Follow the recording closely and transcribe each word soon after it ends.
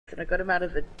And I got him out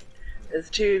of the... There's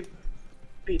two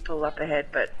people up ahead,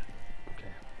 but Okay.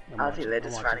 I think they're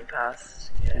just running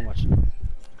past. I'm Yeah. watching.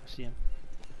 I see him.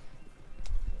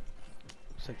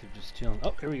 Looks like they're just chilling.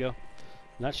 Oh, here we go.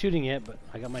 Not shooting yet, but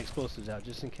I got my explosives out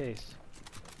just in case.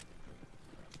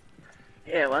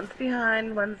 Yeah, one's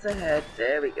behind, one's ahead.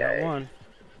 There we go. Got one.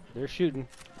 They're shooting.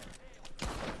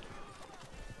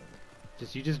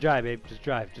 You just drive, babe. Just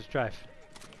drive. Just drive.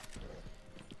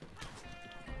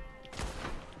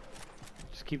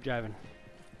 Just keep driving.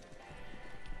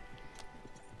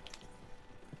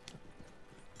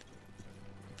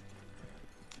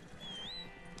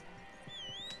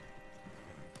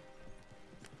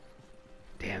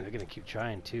 Damn, they're gonna keep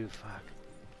trying too. Fuck.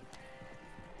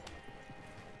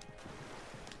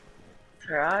 It's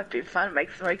alright, be fun.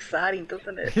 Makes it more exciting,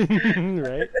 doesn't it?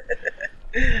 Right?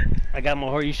 I got my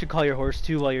horse. You should call your horse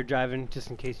too while you're driving, just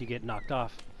in case you get knocked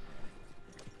off.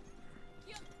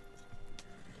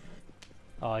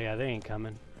 Oh yeah, they ain't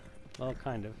coming. Well,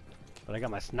 kind of. But I got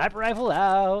my sniper rifle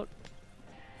out.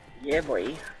 Yeah,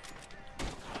 boy.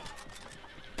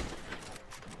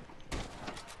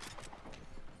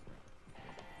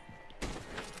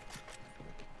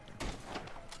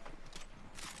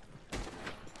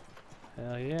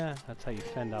 Hell yeah, that's how you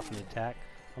fend off an attack.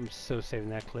 I'm so saving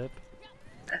that clip.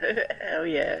 Hell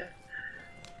yeah.